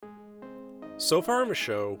So far in the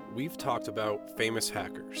show, we've talked about famous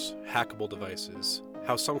hackers, hackable devices,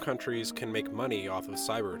 how some countries can make money off of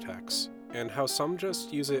cyber attacks, and how some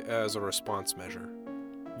just use it as a response measure.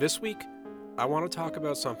 This week, I want to talk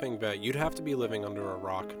about something that you'd have to be living under a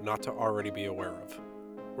rock not to already be aware of.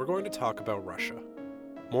 We're going to talk about Russia.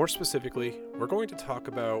 More specifically, we're going to talk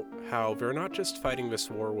about how they're not just fighting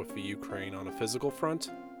this war with the Ukraine on a physical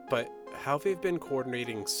front, but how they've been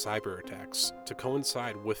coordinating cyber attacks to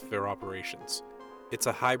coincide with their operations. It's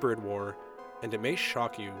a hybrid war, and it may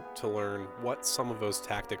shock you to learn what some of those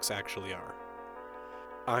tactics actually are.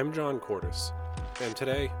 I'm John Cordes, and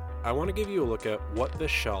today I want to give you a look at what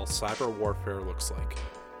this shell cyber warfare looks like.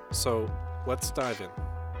 So let's dive in.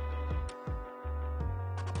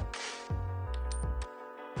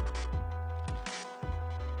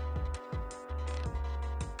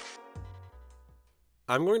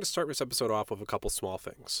 I'm going to start this episode off with a couple small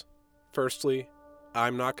things. Firstly,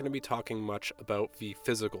 I'm not going to be talking much about the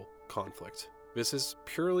physical conflict. This is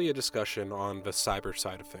purely a discussion on the cyber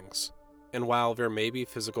side of things. And while there may be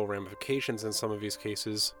physical ramifications in some of these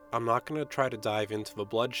cases, I'm not going to try to dive into the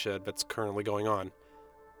bloodshed that's currently going on.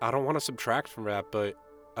 I don't want to subtract from that, but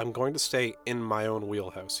I'm going to stay in my own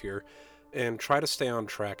wheelhouse here and try to stay on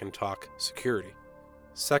track and talk security.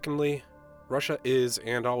 Secondly, Russia is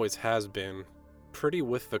and always has been pretty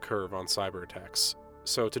with the curve on cyber attacks.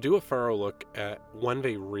 So to do a thorough look at when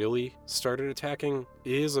they really started attacking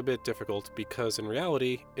is a bit difficult because in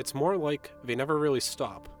reality, it's more like they never really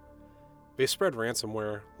stop. They spread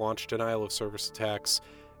ransomware, launch denial of service attacks,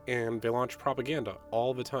 and they launch propaganda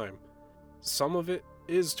all the time. Some of it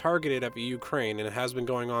is targeted at the Ukraine and it has been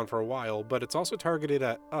going on for a while, but it's also targeted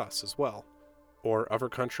at us as well, or other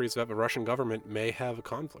countries that the Russian government may have a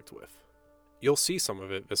conflict with. You'll see some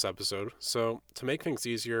of it this episode, so to make things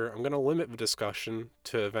easier, I'm going to limit the discussion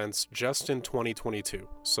to events just in 2022,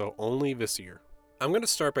 so only this year. I'm going to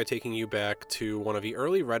start by taking you back to one of the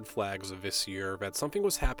early red flags of this year that something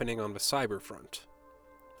was happening on the cyber front.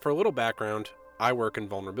 For a little background, I work in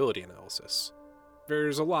vulnerability analysis.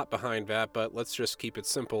 There's a lot behind that, but let's just keep it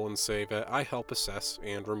simple and say that I help assess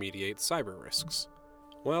and remediate cyber risks.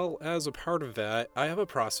 Well, as a part of that, I have a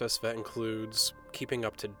process that includes keeping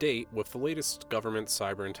up to date with the latest government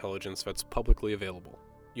cyber intelligence that's publicly available.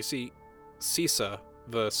 You see, CISA,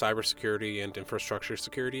 the Cybersecurity and Infrastructure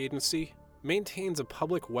Security Agency, maintains a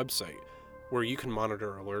public website where you can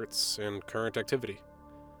monitor alerts and current activity.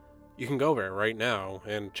 You can go there right now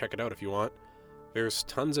and check it out if you want. There's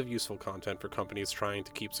tons of useful content for companies trying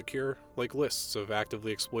to keep secure, like lists of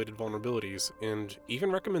actively exploited vulnerabilities, and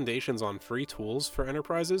even recommendations on free tools for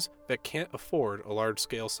enterprises that can't afford a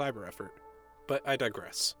large-scale cyber effort. But I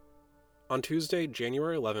digress. On Tuesday,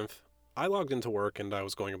 January 11th, I logged into work and I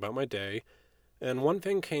was going about my day, and one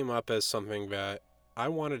thing came up as something that I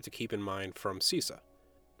wanted to keep in mind from CISA.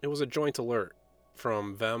 It was a joint alert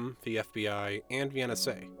from them, the FBI, and the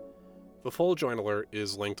NSA. The full joint alert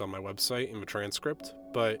is linked on my website in the transcript,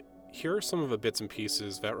 but here are some of the bits and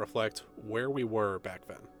pieces that reflect where we were back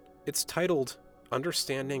then. It's titled,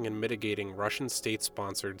 Understanding and Mitigating Russian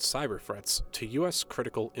State-Sponsored Cyber Threats to U.S.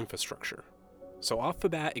 Critical Infrastructure. So off the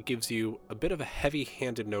bat, it gives you a bit of a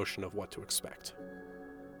heavy-handed notion of what to expect.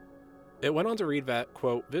 It went on to read that,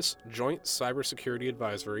 quote, this joint cybersecurity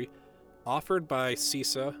advisory offered by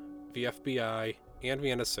CISA, the FBI, and the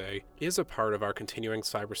NSA is a part of our continuing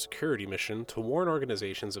cybersecurity mission to warn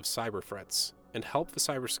organizations of cyber threats and help the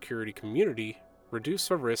cybersecurity community reduce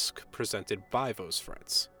the risk presented by those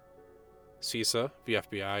threats. CISA, the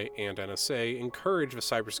FBI, and NSA encourage the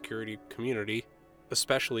cybersecurity community,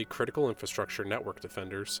 especially critical infrastructure network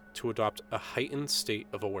defenders, to adopt a heightened state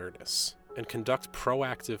of awareness and conduct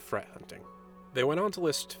proactive threat hunting. They went on to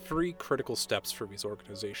list 3 critical steps for these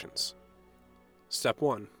organizations. Step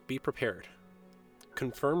 1, be prepared.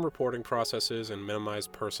 Confirm reporting processes and minimize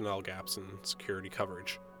personnel gaps in security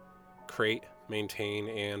coverage. Create, maintain,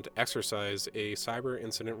 and exercise a cyber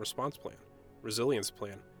incident response plan, resilience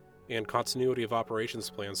plan, and continuity of operations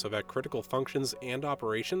plan so that critical functions and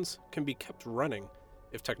operations can be kept running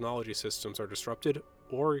if technology systems are disrupted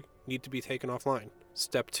or need to be taken offline.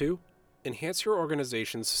 Step 2, enhance your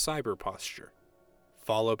organization's cyber posture.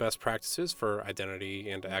 Follow best practices for identity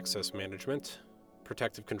and access management,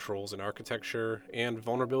 protective controls and architecture, and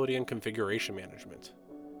vulnerability and configuration management.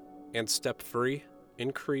 And step 3,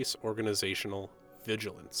 increase organizational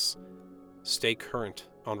vigilance. Stay current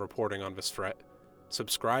on reporting on this threat.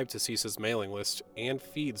 Subscribe to CISA's mailing list and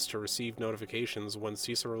feeds to receive notifications when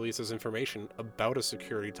CISA releases information about a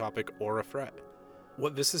security topic or a threat.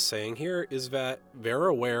 What this is saying here is that they're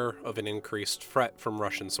aware of an increased threat from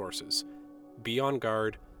Russian sources. Be on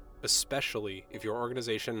guard, especially if your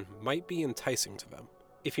organization might be enticing to them.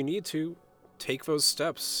 If you need to, take those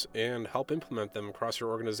steps and help implement them across your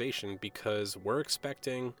organization, because we're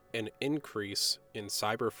expecting an increase in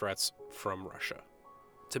cyber threats from Russia.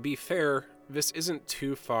 To be fair, this isn't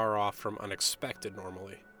too far off from unexpected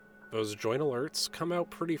normally. Those joint alerts come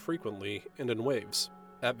out pretty frequently and in waves.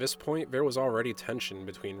 At this point, there was already tension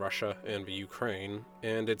between Russia and the Ukraine,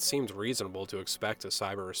 and it seemed reasonable to expect a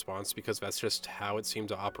cyber response because that's just how it seemed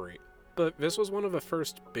to operate. But this was one of the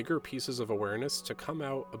first bigger pieces of awareness to come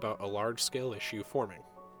out about a large-scale issue forming.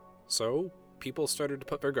 So, people started to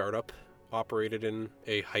put their guard up, operated in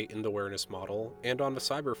a heightened awareness model, and on the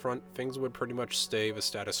cyber front, things would pretty much stay the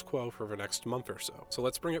status quo for the next month or so. So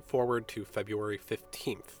let's bring it forward to February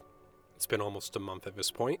 15th. It's been almost a month at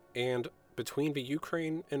this point, and between the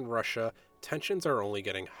Ukraine and Russia, tensions are only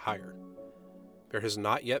getting higher. There has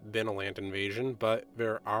not yet been a land invasion, but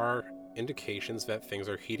there are indications that things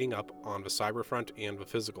are heating up on the cyber front and the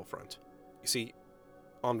physical front. You see,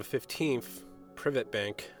 on the 15th,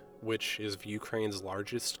 PrivatBank, which is Ukraine's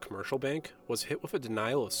largest commercial bank, was hit with a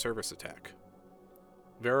denial of service attack.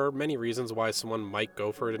 There are many reasons why someone might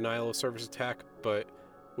go for a denial of service attack, but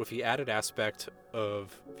with the added aspect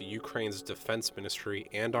of the Ukraine's defense ministry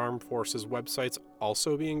and armed forces websites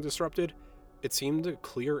also being disrupted, it seemed a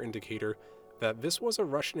clear indicator that this was a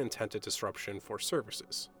Russian-intended disruption for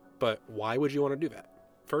services. But why would you want to do that?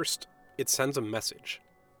 First, it sends a message.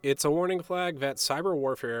 It's a warning flag that cyber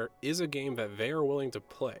warfare is a game that they are willing to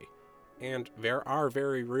play, and there are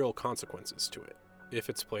very real consequences to it, if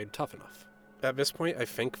it's played tough enough. At this point, I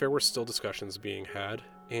think there were still discussions being had,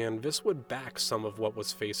 and this would back some of what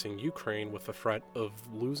was facing Ukraine with the threat of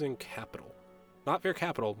losing capital. Not their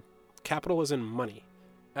capital as in money.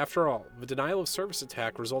 After all, the denial of service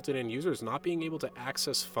attack resulted in users not being able to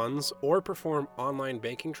access funds or perform online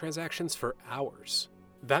banking transactions for hours.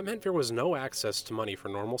 That meant there was no access to money for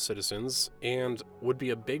normal citizens, and would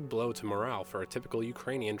be a big blow to morale for a typical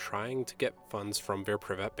Ukrainian trying to get funds from their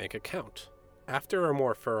PrivatBank account. After a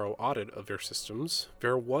more thorough audit of their systems,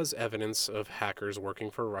 there was evidence of hackers working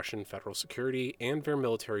for Russian Federal Security and their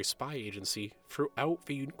military spy agency throughout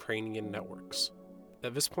the Ukrainian networks.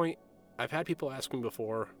 At this point, I've had people ask me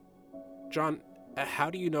before, John,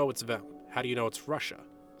 how do you know it's them? How do you know it's Russia?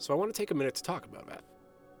 So I want to take a minute to talk about that.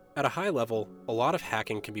 At a high level, a lot of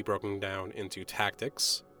hacking can be broken down into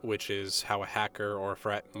tactics, which is how a hacker or a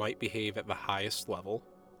threat might behave at the highest level,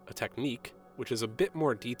 a technique, which is a bit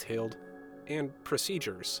more detailed, and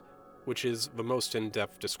procedures, which is the most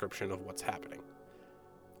in-depth description of what's happening.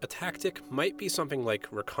 A tactic might be something like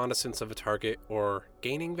reconnaissance of a target or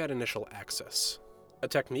gaining that initial access. A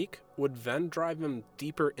technique would then drive them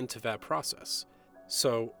deeper into that process.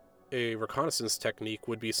 So, a reconnaissance technique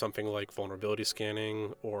would be something like vulnerability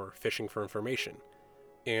scanning or fishing for information.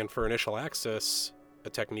 And for initial access, a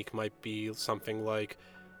technique might be something like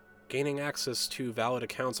gaining access to valid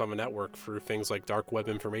accounts on the network through things like dark web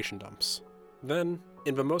information dumps. Then,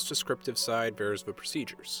 in the most descriptive side, there's the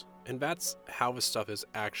procedures, and that's how the stuff is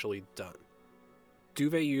actually done. Do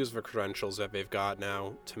they use the credentials that they've got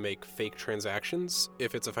now to make fake transactions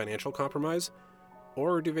if it's a financial compromise?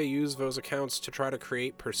 Or do they use those accounts to try to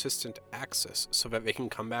create persistent access so that they can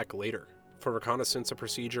come back later? For reconnaissance, a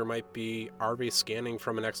procedure might be, are they scanning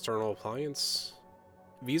from an external appliance?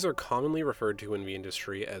 These are commonly referred to in the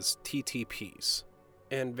industry as TTPs,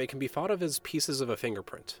 and they can be thought of as pieces of a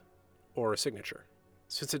fingerprint, or a signature.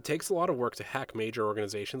 Since it takes a lot of work to hack major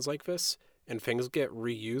organizations like this, and things get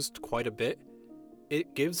reused quite a bit,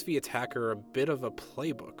 it gives the attacker a bit of a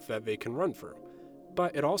playbook that they can run through.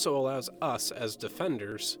 But it also allows us as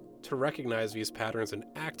defenders to recognize these patterns and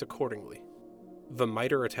act accordingly. The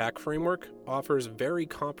MITRE ATT&CK framework offers very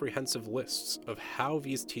comprehensive lists of how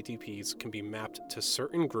these TTPs can be mapped to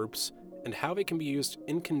certain groups and how they can be used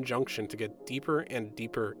in conjunction to get deeper and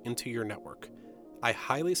deeper into your network. I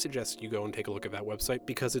highly suggest you go and take a look at that website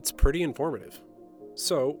because it's pretty informative.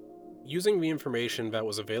 So, using the information that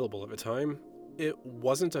was available at the time, it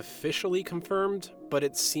wasn't officially confirmed, but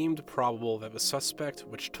it seemed probable that the suspect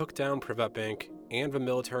which took down PrivatBank and the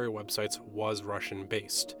military websites was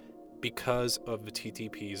Russian-based, because of the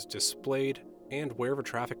TTPs displayed and where the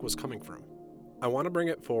traffic was coming from. I want to bring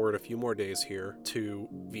it forward a few more days here to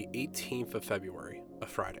the 18th of February, a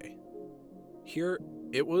Friday. Here,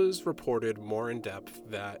 it was reported more in depth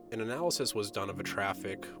that an analysis was done of the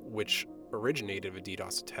traffic which originated the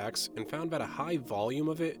DDoS attacks and found that a high volume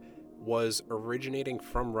of it was originating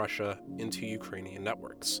from Russia into Ukrainian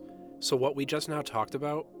networks. So what we just now talked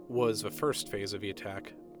about was the first phase of the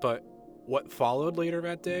attack, but what followed later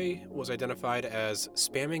that day was identified as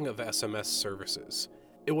spamming of SMS services.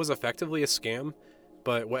 It was effectively a scam,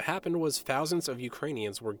 But what happened was thousands of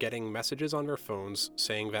Ukrainians were getting messages on their phones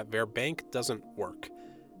saying that their bank doesn't work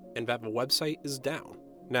and that the website is down.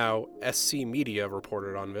 Now, SC Media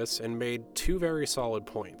reported on this and made two very solid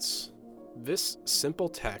points. This simple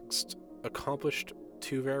text accomplished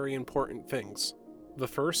two very important things. The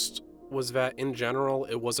first was that in general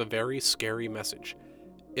it was a very scary message.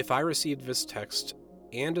 If I received this text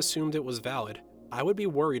and assumed it was valid, I would be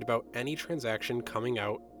worried about any transaction coming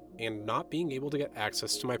out and not being able to get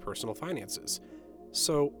access to my personal finances.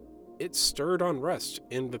 So it stirred unrest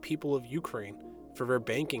in the people of Ukraine for their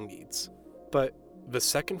banking needs. But the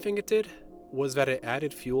second thing it did was that it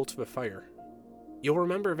added fuel to the fire. You'll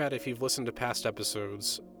remember that if you've listened to past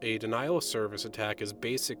episodes, a denial of service attack is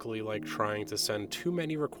basically like trying to send too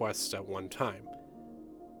many requests at one time.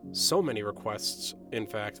 So many requests, in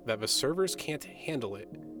fact, that the servers can't handle it,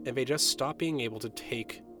 and they just stop being able to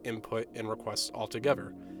take input and requests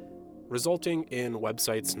altogether, resulting in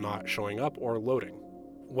websites not showing up or loading.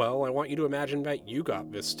 Well, I want you to imagine that you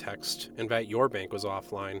got this text and that your bank was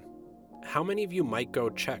offline. How many of you might go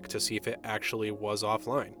check to see if it actually was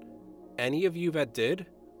offline? Any of you that did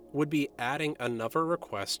would be adding another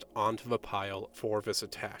request onto the pile for this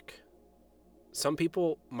attack. Some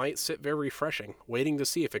people might sit there refreshing, waiting to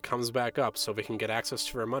see if it comes back up so they can get access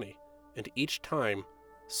to their money, and each time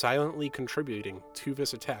silently contributing to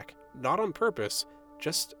this attack, not on purpose,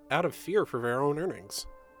 just out of fear for their own earnings.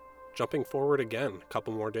 Jumping forward again a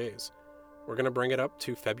couple more days, we're going to bring it up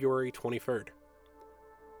to February 23rd.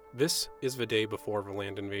 This is the day before the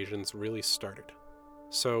land invasions really started.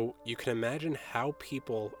 So you can imagine how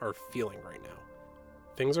people are feeling right now.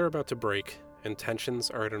 Things are about to break and tensions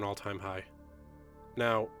are at an all-time high.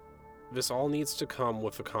 Now, this all needs to come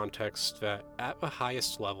with the context that at the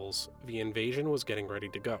highest levels, the invasion was getting ready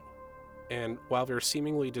to go. And while there are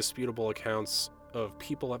seemingly disputable accounts of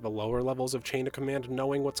people at the lower levels of chain of command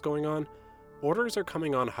knowing what's going on, orders are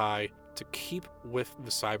coming on high to keep with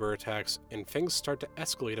the cyber attacks, and things start to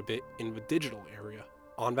escalate a bit in the digital area.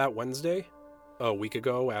 On that Wednesday, a week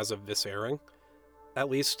ago as of this airing, at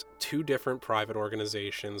least 2 different private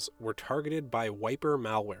organizations were targeted by wiper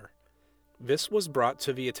malware. This was brought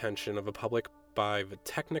to the attention of the public by the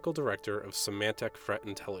technical director of Symantec Threat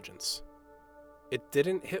Intelligence. It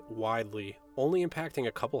didn't hit widely, only impacting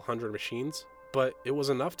a couple hundred machines, but it was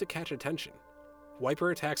enough to catch attention. Wiper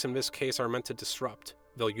attacks in this case are meant to disrupt.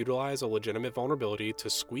 They'll utilize a legitimate vulnerability to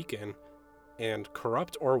squeak in and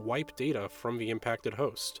corrupt or wipe data from the impacted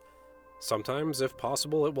host. Sometimes, if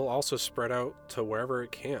possible, it will also spread out to wherever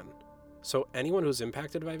it can. So anyone who's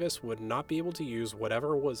impacted by this would not be able to use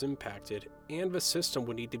whatever was impacted, and the system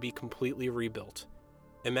would need to be completely rebuilt.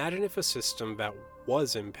 Imagine if a system that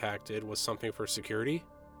was impacted was something for security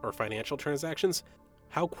or financial transactions.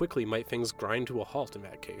 How quickly might things grind to a halt in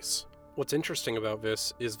that case? What's interesting about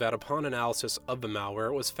this is that upon analysis of the malware,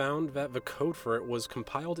 it was found that the code for it was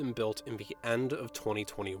compiled and built in the end of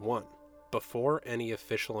 2021, before any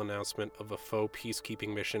official announcement of a faux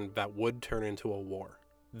peacekeeping mission that would turn into a war.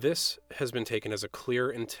 This has been taken as a clear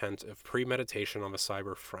intent of premeditation on the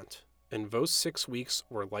cyber front, and those 6 weeks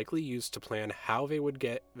were likely used to plan how they would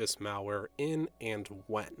get this malware in and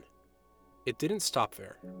when. It didn't stop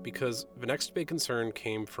there, because the next big concern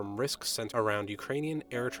came from risks centered around Ukrainian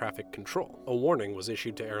air traffic control. A warning was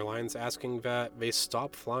issued to airlines asking that they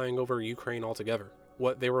stop flying over Ukraine altogether.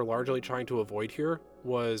 What they were largely trying to avoid here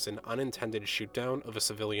was an unintended shootdown of a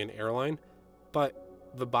civilian airline, but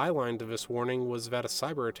the byline to this warning was that a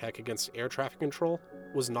cyber attack against air traffic control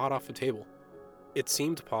was not off the table. It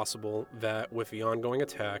seemed possible that with the ongoing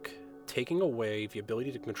attack, taking away the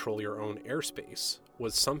ability to control your own airspace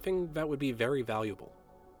was something that would be very valuable.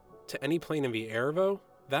 To any plane in the air, though,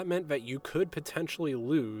 that meant that you could potentially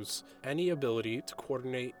lose any ability to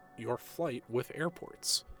coordinate your flight with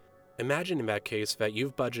airports. Imagine in that case that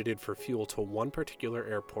you've budgeted for fuel to one particular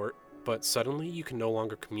airport, but suddenly you can no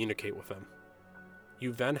longer communicate with them.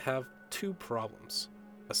 You then have 2 problems: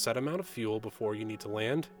 a set amount of fuel before you need to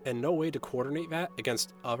land, and no way to coordinate that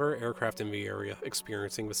against other aircraft in the area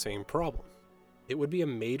experiencing the same problem. It would be a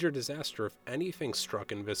major disaster if anything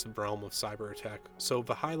struck in this realm of cyber attack, so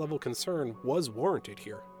the high-level concern was warranted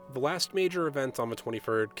here. The last major event on the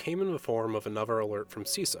 23rd came in the form of another alert from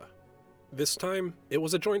CISA. This time, it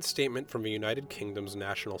was a joint statement from the United Kingdom's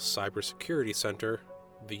National Cybersecurity Center,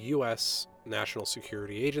 the US National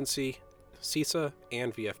Security Agency, CISA,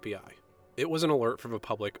 and the FBI. It was an alert for the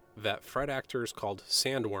public that threat actors called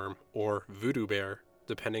Sandworm, or Voodoo Bear,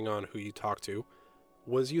 depending on who you talk to,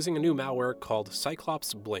 was using a new malware called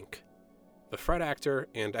Cyclops Blink. The threat actor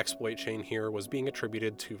and exploit chain here was being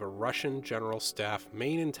attributed to the Russian General Staff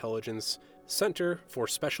Main Intelligence Center for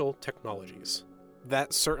Special Technologies.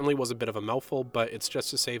 That certainly was a bit of a mouthful, but it's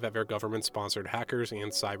just to say that their government-sponsored hackers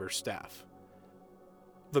and cyber staff.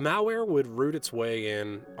 The malware would root its way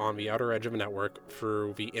in on the outer edge of a network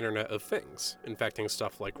through the Internet of Things, infecting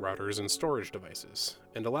stuff like routers and storage devices,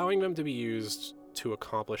 and allowing them to be used to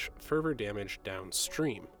accomplish further damage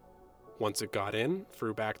downstream. Once it got in,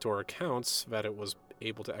 through backdoor accounts that it was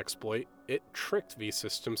able to exploit, it tricked these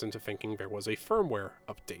systems into thinking there was a firmware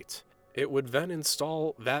update. It would then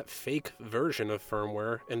install that fake version of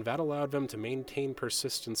firmware, and that allowed them to maintain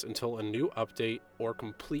persistence until a new update or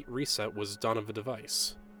complete reset was done of the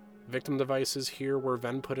device. Victim devices here were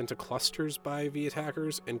then put into clusters by the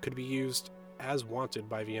attackers and could be used as wanted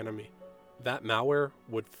by the enemy. That malware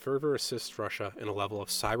would further assist Russia in a level of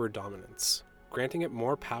cyber dominance, granting it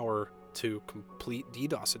more power to complete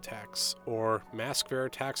DDoS attacks or mask their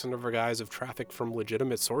attacks under the guise of traffic from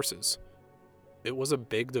legitimate sources. It was a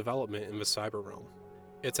big development in the cyber realm.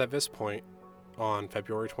 It's at this point, on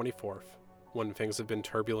February 24th, when things have been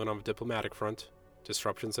turbulent on the diplomatic front,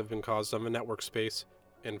 disruptions have been caused on the network space,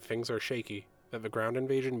 and things are shaky, that the ground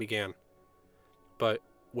invasion began. But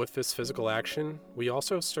with this physical action, we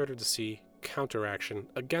also started to see counteraction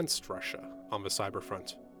against Russia on the cyber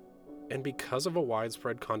front. And because of a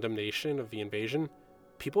widespread condemnation of the invasion,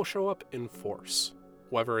 people show up in force.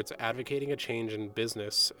 Whether it's advocating a change in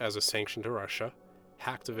business as a sanction to Russia,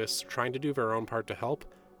 hacktivists trying to do their own part to help,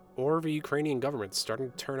 or the Ukrainian government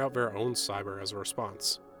starting to turn out their own cyber as a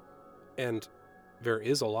response. And there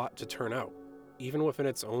is a lot to turn out, even within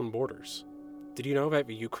its own borders. Did you know that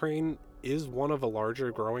Ukraine is one of the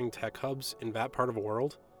larger growing tech hubs in that part of the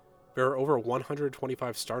world? There are over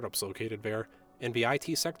 125 startups located there, and the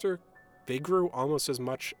IT sector, they grew almost as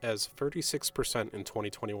much as 36% in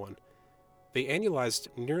 2021. They annualized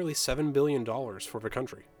nearly $7 billion for the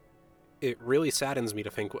country. It really saddens me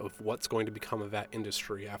to think of what's going to become of that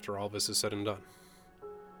industry after all this is said and done.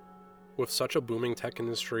 With such a booming tech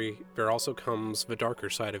industry, there also comes the darker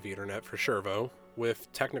side of the internet for sure, though.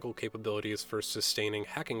 With technical capabilities for sustaining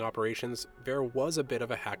hacking operations, there was a bit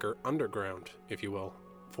of a hacker underground, if you will,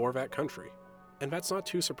 for that country. And that's not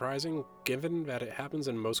too surprising, given that it happens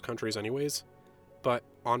in most countries anyways. But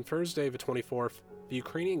on Thursday the 24th, the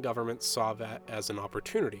Ukrainian government saw that as an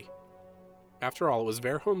opportunity. After all, it was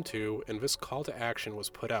their home too, and this call to action was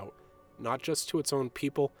put out, not just to its own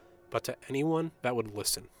people, but to anyone that would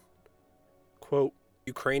listen. Quote,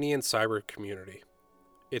 Ukrainian cyber community.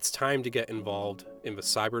 It's time to get involved in the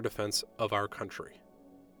cyber defense of our country.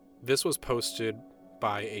 This was posted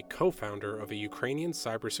by a co-founder of a Ukrainian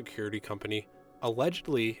cybersecurity company,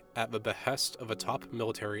 allegedly at the behest of a top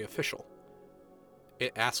military official.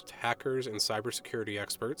 It asked hackers and cybersecurity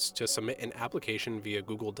experts to submit an application via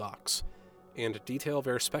Google Docs and detail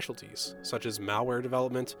their specialties, such as malware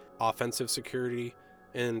development, offensive security,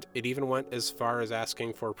 and it even went as far as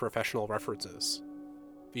asking for professional references.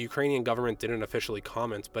 The Ukrainian government didn't officially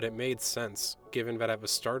comment, but it made sense, given that at the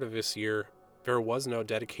start of this year, there was no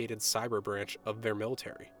dedicated cyber branch of their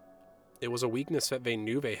military. It was a weakness that they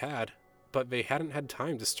knew they had, but they hadn't had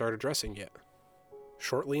time to start addressing yet.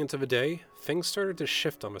 Shortly into the day, things started to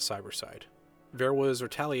shift on the cyber side. There was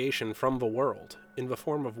retaliation from the world, in the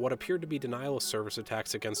form of what appeared to be denial of service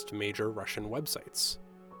attacks against major Russian websites.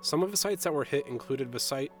 Some of the sites that were hit included the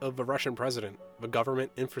site of the Russian president, the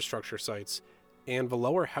government infrastructure sites, and the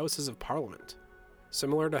lower houses of parliament.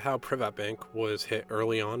 Similar to how Privatbank was hit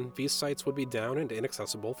early on, these sites would be down and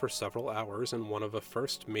inaccessible for several hours in one of the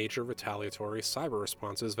first major retaliatory cyber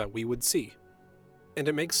responses that we would see. And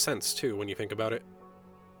it makes sense too when you think about it.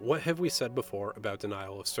 What have we said before about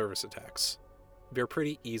denial of service attacks? They're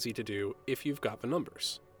pretty easy to do if you've got the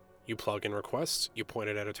numbers. You plug in requests, you point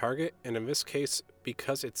it at a target, and in this case,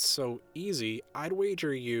 because it's so easy, I'd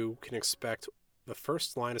wager you can expect the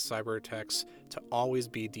first line of cyber attacks to always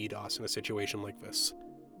be DDoS in a situation like this.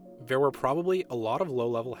 There were probably a lot of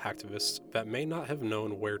low-level hacktivists that may not have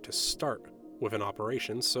known where to start with an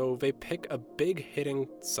operation, so they pick a big hitting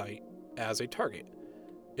site as a target.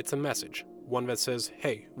 It's a message, one that says,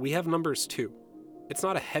 hey, we have numbers too. It's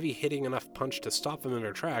not a heavy-hitting enough punch to stop them in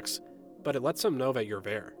their tracks, but it lets them know that you're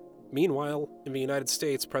there. Meanwhile, in the United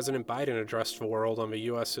States, President Biden addressed the world on the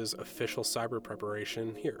U.S.'s official cyber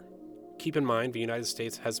preparation here. Keep in mind, the United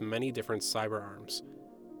States has many different cyber arms.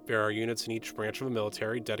 There are units in each branch of the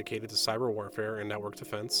military dedicated to cyber warfare and network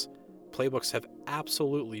defense. Playbooks have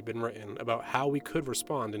absolutely been written about how we could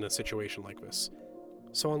respond in a situation like this.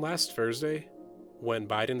 So on last Thursday, when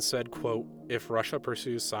Biden said, quote, if Russia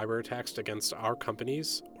pursues cyber attacks against our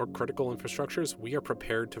companies or critical infrastructures, we are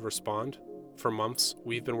prepared to respond. For months,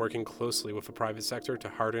 we've been working closely with the private sector to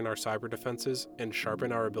harden our cyber defenses and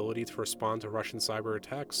sharpen our ability to respond to Russian cyber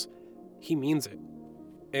attacks. he means it.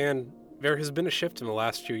 And there has been a shift in the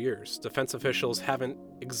last few years. Defense officials haven't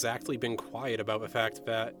exactly been quiet about the fact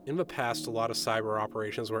that in the past, a lot of cyber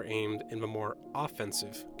operations were aimed in the more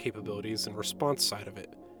offensive capabilities and response side of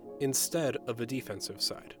it, instead of the defensive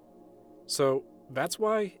side. So that's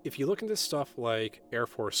why, if you look into stuff like Air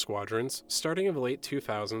Force squadrons, starting in the late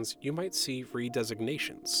 2000s, you might see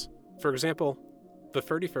redesignations. For example, the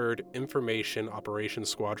 33rd Information Operations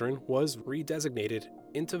Squadron was redesignated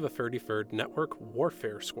into the 33rd Network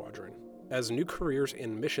Warfare Squadron, as new careers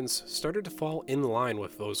and missions started to fall in line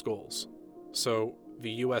with those goals. So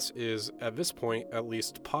the US is, at this point, at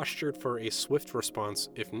least postured for a swift response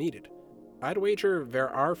if needed. I'd wager there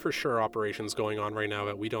are for sure operations going on right now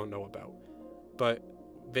that we don't know about, but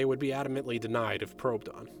they would be adamantly denied if probed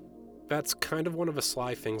on. That's kind of one of the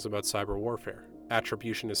sly things about cyber warfare.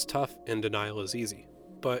 Attribution is tough and denial is easy.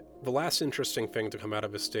 But the last interesting thing to come out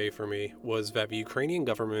of this day for me was that the Ukrainian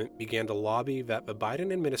government began to lobby that the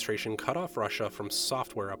Biden administration cut off Russia from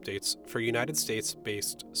software updates for United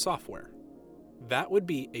States-based software. That would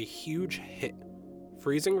be a huge hit.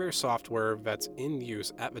 Freezing their software that's in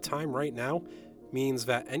use at the time right now means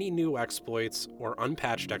that any new exploits or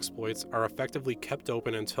unpatched exploits are effectively kept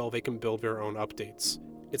open until they can build their own updates.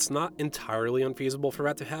 It's not entirely unfeasible for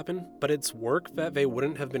that to happen, but it's work that they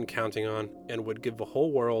wouldn't have been counting on and would give the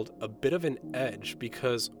whole world a bit of an edge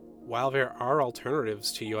because while there are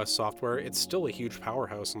alternatives to US software, it's still a huge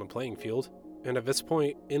powerhouse on the playing field. And at this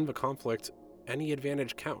point in the conflict, any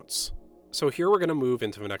advantage counts. So here we're going to move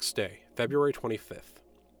into the next day, February 25th.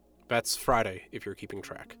 That's Friday, if you're keeping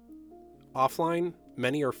track. Offline,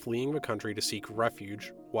 many are fleeing the country to seek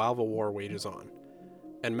refuge while the war wages on,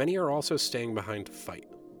 and many are also staying behind to fight.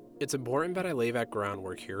 It's important that I lay that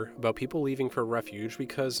groundwork here about people leaving for refuge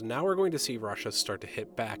because now we're going to see Russia start to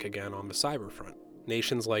hit back again on the cyber front.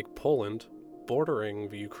 Nations like Poland, bordering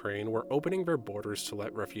the Ukraine, were opening their borders to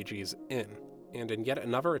let refugees in, and in yet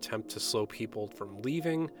another attempt to slow people from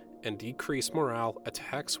leaving and decrease morale,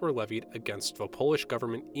 attacks were levied against the Polish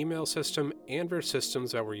government email system and their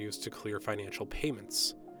systems that were used to clear financial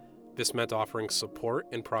payments. This meant offering support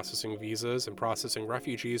in processing visas and processing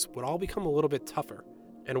refugees would all become a little bit tougher.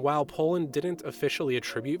 And while Poland didn't officially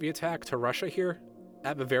attribute the attack to Russia here,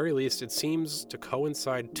 at the very least it seems to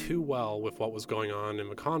coincide too well with what was going on in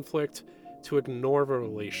the conflict to ignore the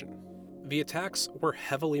relation. The attacks were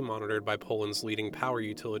heavily monitored by Poland's leading power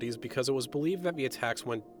utilities because it was believed that the attacks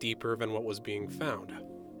went deeper than what was being found.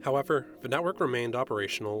 However, the network remained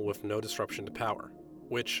operational with no disruption to power,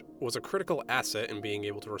 which was a critical asset in being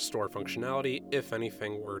able to restore functionality if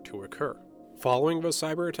anything were to occur. Following those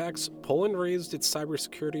cyber attacks, Poland raised its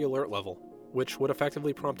cybersecurity alert level, which would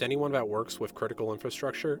effectively prompt anyone that works with critical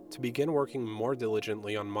infrastructure to begin working more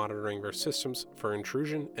diligently on monitoring their systems for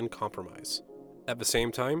intrusion and compromise. At the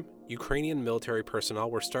same time, Ukrainian military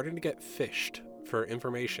personnel were starting to get phished for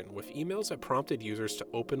information with emails that prompted users to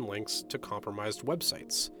open links to compromised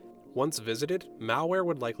websites. Once visited, malware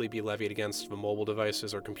would likely be levied against the mobile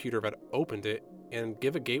devices or computer that opened it and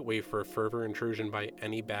give a gateway for further intrusion by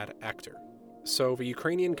any bad actor. So the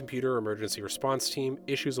Ukrainian Computer Emergency Response Team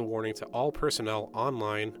issues a warning to all personnel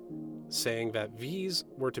online saying that these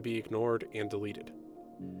were to be ignored and deleted.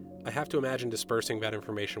 I have to imagine dispersing that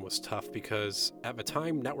information was tough because at the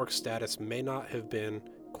time network status may not have been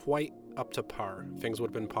quite up to par. Things would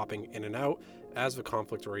have been popping in and out as the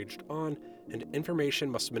conflict raged on, and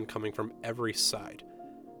information must have been coming from every side.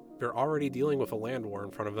 They're already dealing with a land war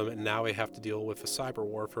in front of them, and now they have to deal with a cyber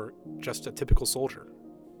war for just a typical soldier.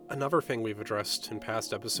 Another thing we've addressed in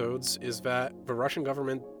past episodes is that the Russian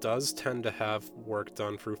government does tend to have work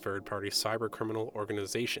done through third-party cybercriminal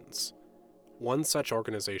organizations. One such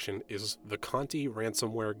organization is the Conti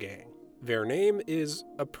Ransomware Gang. Their name is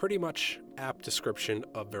a pretty much apt description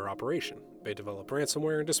of their operation. They develop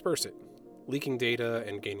ransomware and disperse it, leaking data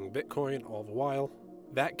and gaining Bitcoin all the while.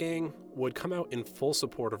 That gang would come out in full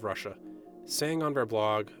support of Russia, saying on their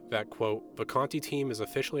blog that, quote, "The Conti team is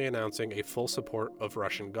officially announcing a full support of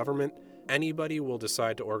Russian government. Anybody will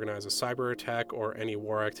decide to organize a cyber attack or any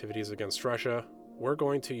war activities against Russia, we're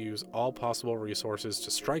going to use all possible resources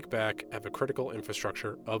to strike back at the critical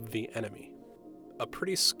infrastructure of the enemy." A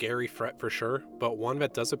pretty scary threat for sure, but one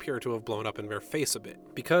that does appear to have blown up in their face a bit.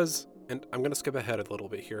 Because, and I'm going to skip ahead a little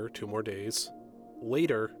bit here, 2 more days,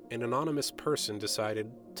 later, an anonymous person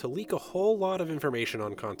decided to leak a whole lot of information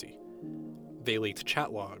on Conti. They leaked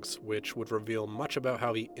chat logs, which would reveal much about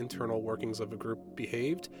how the internal workings of the group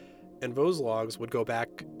behaved, and those logs would go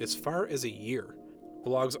back as far as a year. The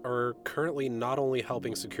logs are currently not only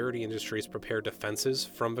helping security industries prepare defenses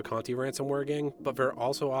from the Conti ransomware gang, but they're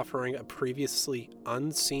also offering a previously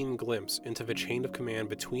unseen glimpse into the chain of command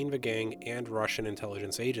between the gang and Russian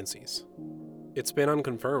intelligence agencies. It's been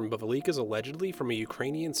unconfirmed, but the leak is allegedly from a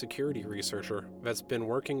Ukrainian security researcher that's been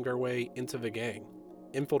working their way into the gang,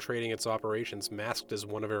 infiltrating its operations masked as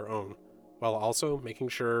one of their own, while also making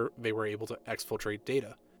sure they were able to exfiltrate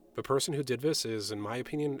data. The person who did this is, in my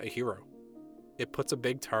opinion, a hero. It puts a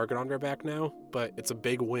big target on their back now, but it's a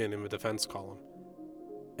big win in the defense column.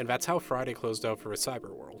 And that's how Friday closed out for the cyber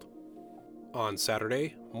world. On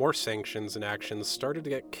Saturday, more sanctions and actions started to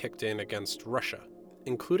get kicked in against Russia,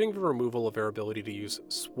 including the removal of their ability to use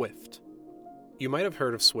SWIFT. You might have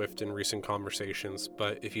heard of SWIFT in recent conversations,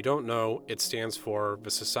 but if you don't know, it stands for the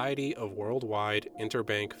Society of Worldwide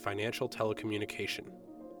Interbank Financial Telecommunication.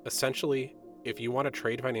 Essentially, if you want to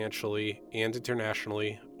trade financially and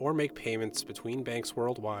internationally or make payments between banks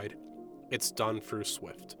worldwide, it's done through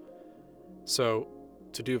SWIFT. So,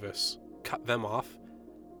 to do this, cut them off,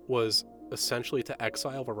 was essentially to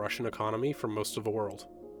exile the Russian economy from most of the world.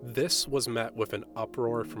 This was met with an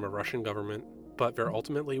uproar from the Russian government, but there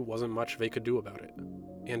ultimately wasn't much they could do about it.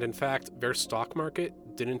 And in fact, their stock market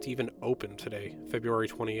didn't even open today, February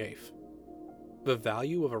 28th. The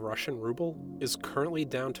value of a Russian ruble is currently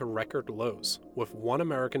down to record lows, with $1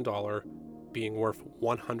 American being worth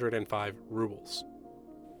 105 rubles.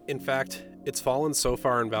 In fact, it's fallen so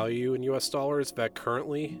far in value in US dollars that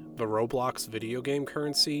currently the Roblox video game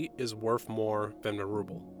currency is worth more than the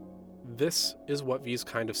ruble. This is what these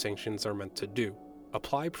kind of sanctions are meant to do: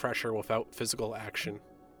 apply pressure without physical action,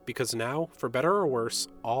 because now, for better or worse,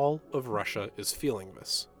 all of Russia is feeling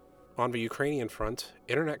this. On the Ukrainian front,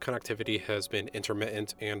 internet connectivity has been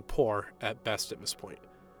intermittent and poor at best at this point.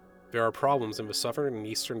 There are problems in the southern and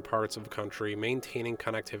eastern parts of the country maintaining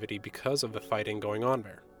connectivity because of the fighting going on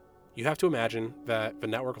there. You have to imagine that the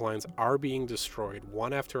network lines are being destroyed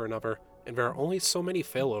one after another, and there are only so many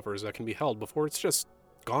failovers that can be held before it's just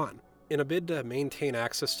gone. In a bid to maintain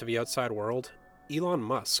access to the outside world, Elon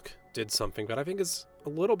Musk did something that I think is a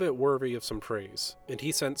little bit worthy of some praise, and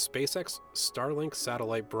he sent SpaceX Starlink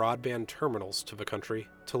satellite broadband terminals to the country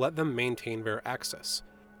to let them maintain their access.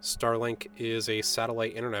 Starlink is a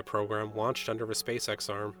satellite internet program launched under the SpaceX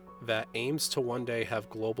arm that aims to one day have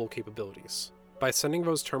global capabilities. By sending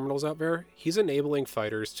those terminals out there, he's enabling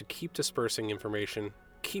fighters to keep dispersing information,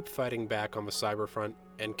 keep fighting back on the cyber front,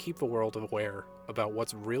 and keep the world aware about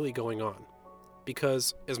what's really going on.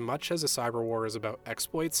 Because as much as a cyber war is about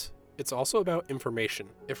exploits, it's also about information.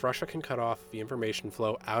 If Russia can cut off the information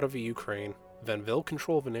flow out of the Ukraine, then they'll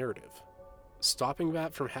control the narrative. Stopping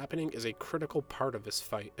that from happening is a critical part of this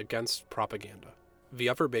fight against propaganda. The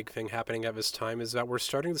other big thing happening at this time is that we're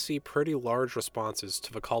starting to see pretty large responses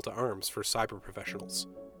to the call to arms for cyber professionals.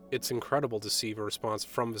 It's incredible to see the response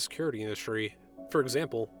from the security industry. For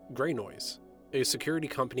example, Grey Noise, a security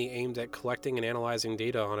company aimed at collecting and analyzing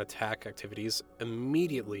data on attack activities,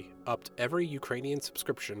 immediately upped every Ukrainian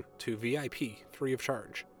subscription to VIP free of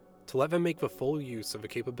charge, to let them make the full use of the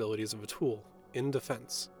capabilities of the tool in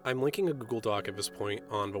defense. I'm linking a Google Doc at this point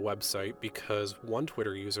on the website because one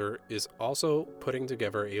Twitter user is also putting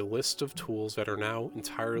together a list of tools that are now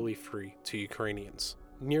entirely free to Ukrainians.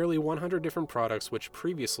 Nearly 100 different products which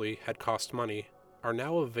previously had cost money are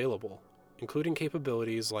now available, including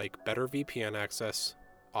capabilities like better VPN access,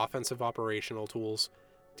 offensive operational tools,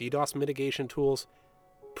 DDoS mitigation tools,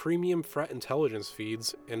 premium threat intelligence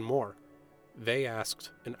feeds, and more. They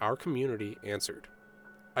asked, and our community answered.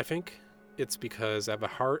 I think it's because at the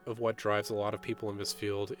heart of what drives a lot of people in this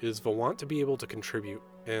field is the want to be able to contribute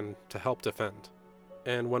and to help defend.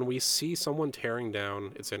 And when we see someone tearing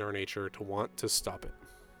down, it's in our nature to want to stop it.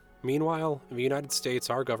 Meanwhile, in the United States,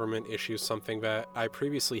 our government issues something that I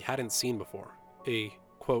previously hadn't seen before, a,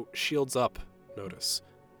 quote, shields up notice.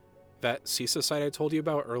 That CISA site I told you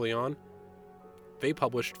about early on, they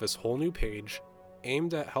published this whole new page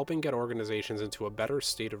aimed at helping get organizations into a better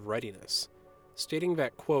state of readiness, stating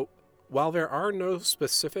that, quote, while there are no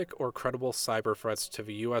specific or credible cyber threats to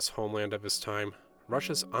the U.S. homeland at this time,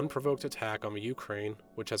 Russia's unprovoked attack on the Ukraine,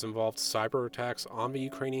 which has involved cyber attacks on the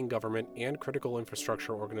Ukrainian government and critical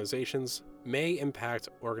infrastructure organizations, may impact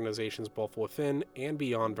organizations both within and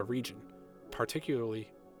beyond the region,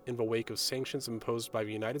 particularly in the wake of sanctions imposed by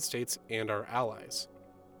the United States and our allies.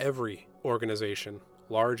 Every organization,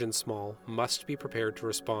 large and small, must be prepared to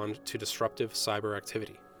respond to disruptive cyber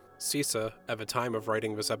activity. CISA, at the time of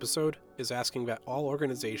writing this episode, is asking that all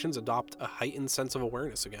organizations adopt a heightened sense of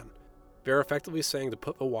awareness again. They're effectively saying to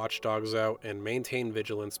put the watchdogs out and maintain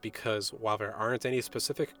vigilance because while there aren't any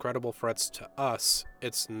specific credible threats to us,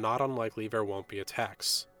 it's not unlikely there won't be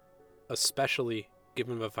attacks, especially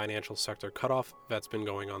given the financial sector cutoff that's been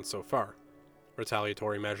going on so far.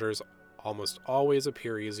 Retaliatory measures almost always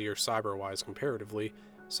appear easier cyber-wise comparatively,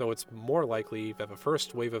 so it's more likely that the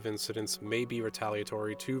first wave of incidents may be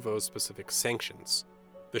retaliatory to those specific sanctions.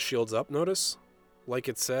 The Shields Up notice, like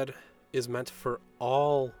it said, is meant for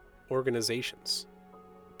all organizations,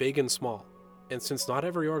 big and small. And since not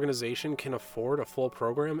every organization can afford a full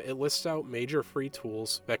program, it lists out major free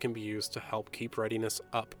tools that can be used to help keep readiness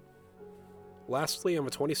up. Lastly, on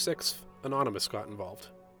the 26th, Anonymous got involved.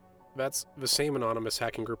 That's the same Anonymous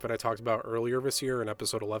hacking group that I talked about earlier this year in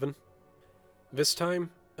episode 11. This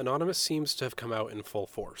time, Anonymous seems to have come out in full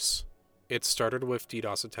force. It started with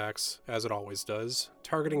DDoS attacks, as it always does,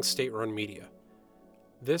 targeting state-run media.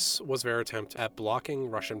 This was their attempt at blocking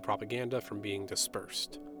Russian propaganda from being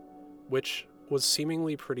dispersed, which was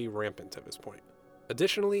seemingly pretty rampant at this point.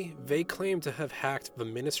 Additionally, they claim to have hacked the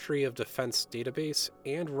Ministry of Defense database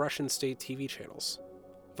and Russian state TV channels,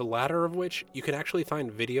 the latter of which you can actually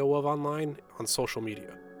find video of online on social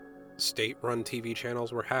media. State-run TV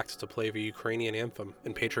channels were hacked to play the Ukrainian anthem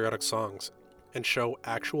and patriotic songs, and show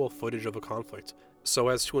actual footage of a conflict, so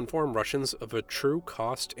as to inform Russians of the true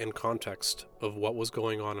cost and context of what was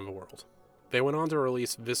going on in the world. They went on to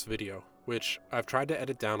release this video, which I've tried to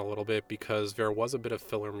edit down a little bit because there was a bit of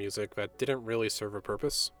filler music that didn't really serve a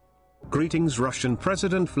purpose. Greetings Russian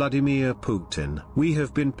President Vladimir Putin. We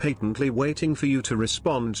have been patiently waiting for you to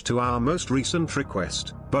respond to our most recent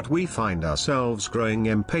request, but we find ourselves growing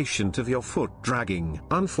impatient of your foot dragging.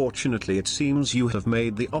 Unfortunately, it seems you have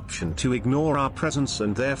made the option to ignore our presence,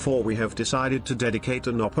 and therefore we have decided to dedicate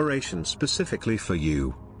an operation specifically for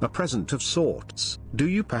you. A present of sorts. Do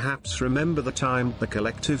you perhaps remember the time the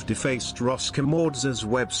collective defaced Roskomnadzor's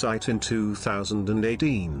website in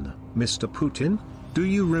 2018, Mr. Putin? Do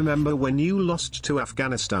you remember when you lost to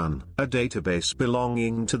Afghanistan? A database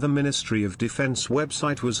belonging to the Ministry of Defense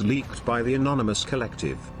website was leaked by the Anonymous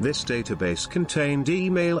Collective. This database contained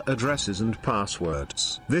email addresses and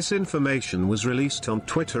passwords. This information was released on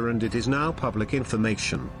Twitter and it is now public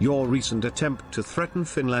information. Your recent attempt to threaten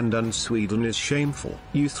Finland and Sweden is shameful.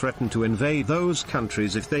 You threatened to invade those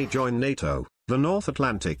countries if they join NATO, the North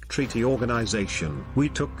Atlantic Treaty Organization. We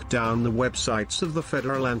took down the websites of the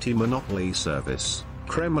Federal Anti-Monopoly Service,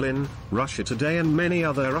 Kremlin, Russia Today and many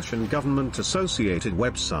other Russian government-associated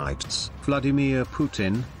websites. Vladimir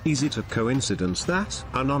Putin, is it a coincidence that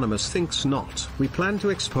Anonymous thinks not? We plan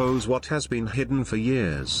to expose what has been hidden for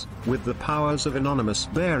years, with the powers of Anonymous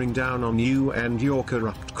bearing down on you and your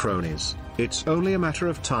corrupt cronies. It's only a matter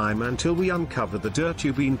of time until we uncover the dirt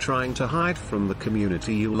you've been trying to hide from the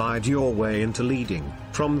community you lied your way into leading.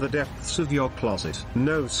 From the depths of your closet,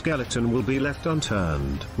 no skeleton will be left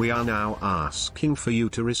unturned. We are now asking for you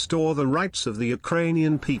to restore the rights of the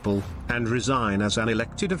Ukrainian people, and resign as an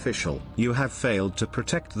elected official. You have failed to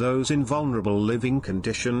protect those in vulnerable living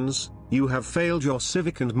conditions. You have failed your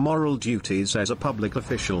civic and moral duties as a public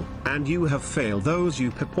official, and you have failed those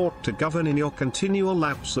you purport to govern in your continual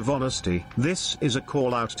lapse of honesty. This is a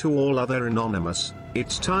call out to all other Anonymous.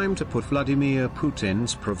 It's time to put Vladimir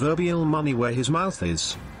Putin's proverbial money where his mouth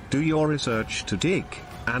is. Do your research to dig,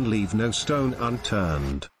 and leave no stone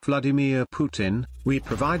unturned. Vladimir Putin, we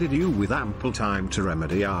provided you with ample time to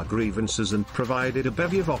remedy our grievances and provided a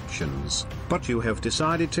bevy of options, but you have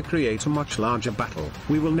decided to create a much larger battle.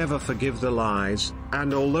 We will never forgive the lies,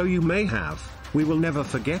 and although you may have, we will never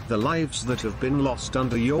forget the lives that have been lost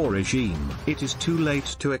under your regime. It is too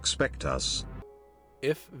late to expect us.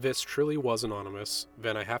 If this truly was Anonymous,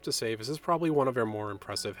 then I have to say this is probably one of their more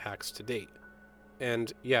impressive hacks to date.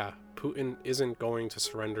 And yeah, Putin isn't going to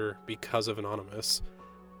surrender because of Anonymous.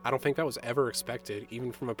 I don't think that was ever expected,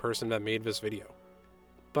 even from a person that made this video.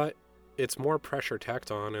 But it's more pressure tacked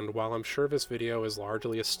on, and while I'm sure this video is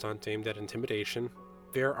largely a stunt aimed at intimidation,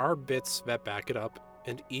 there are bits that back it up,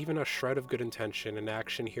 and even a shred of good intention and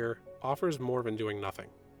action here offers more than doing nothing.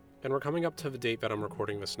 And we're coming up to the date that I'm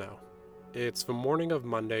recording this now. It's the morning of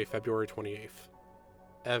Monday, February 28th.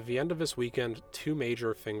 At the end of this weekend, two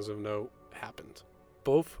major things of note happened,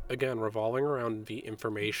 both again revolving around the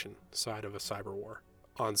information side of a cyber war.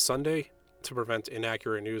 On Sunday, to prevent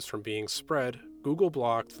inaccurate news from being spread, Google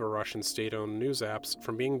blocked the Russian state-owned news apps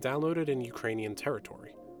from being downloaded in Ukrainian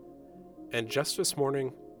territory. And just this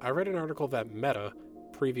morning, I read an article that Meta,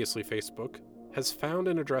 previously Facebook, has found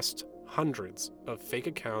and addressed hundreds of fake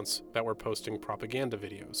accounts that were posting propaganda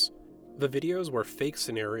videos. The videos were fake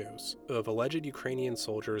scenarios of alleged Ukrainian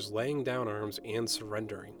soldiers laying down arms and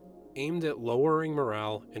surrendering. aimed at lowering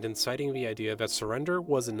morale and inciting the idea that surrender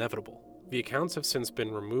was inevitable. The accounts have since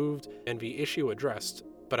been removed and the issue addressed,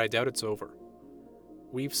 but I doubt it's over.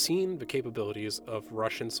 We've seen the capabilities of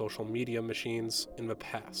Russian social media machines in the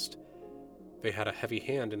past. They had a heavy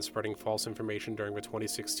hand in spreading false information during the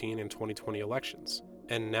 2016 and 2020 elections,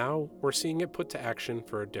 and now we're seeing it put to action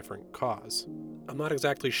for a different cause. I'm not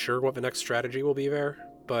exactly sure what the next strategy will be there,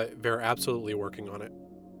 but they're absolutely working on it.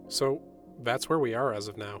 So that's where we are as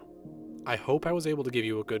of now. I hope I was able to give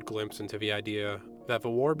you a good glimpse into the idea that the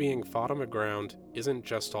war being fought on the ground isn't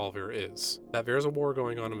just all there is, that there's a war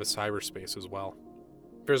going on in the cyberspace as well.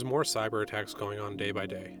 There's more cyber attacks going on day by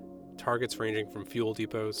day, targets ranging from fuel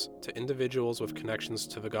depots to individuals with connections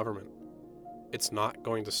to the government. It's not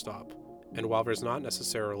going to stop, and while there's not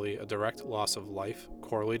necessarily a direct loss of life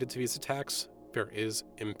correlated to these attacks, there is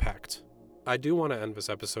impact. I do want to end this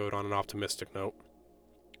episode on an optimistic note.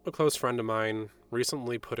 A close friend of mine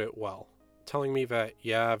recently put it well, telling me that,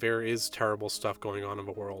 yeah, there is terrible stuff going on in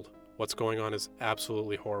the world. What's going on is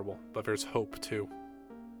absolutely horrible, but there's hope too.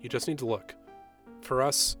 You just need to look. For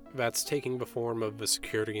us, that's taking the form of the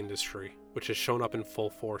security industry, which has shown up in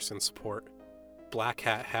full force in support. Black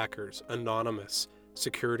hat hackers, anonymous,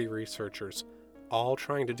 security researchers, all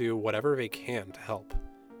trying to do whatever they can to help.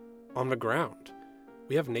 On the ground,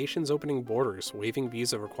 we have nations opening borders, waiving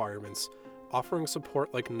visa requirements, offering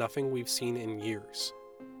support like nothing we've seen in years.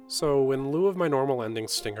 So, in lieu of my normal ending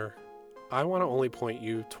stinger, I want to only point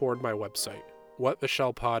you toward my website,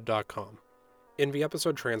 whattheshellpod.com. In the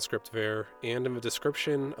episode transcript there, and in the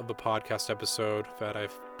description of the podcast episode that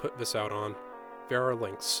I've put this out on, there are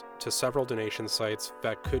links to several donation sites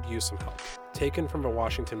that could use some help, taken from the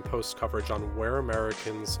Washington Post coverage on where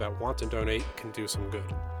Americans that want to donate can do some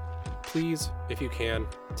good. Please, if you can,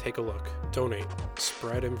 take a look, donate,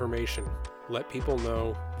 spread information, let people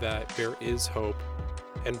know that there is hope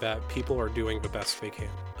and that people are doing the best they can.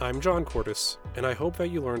 I'm John Cordes, and I hope that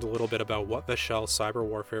you learned a little bit about what the Shell cyber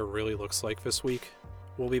warfare really looks like this week.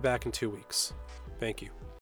 We'll be back in 2 weeks. Thank you.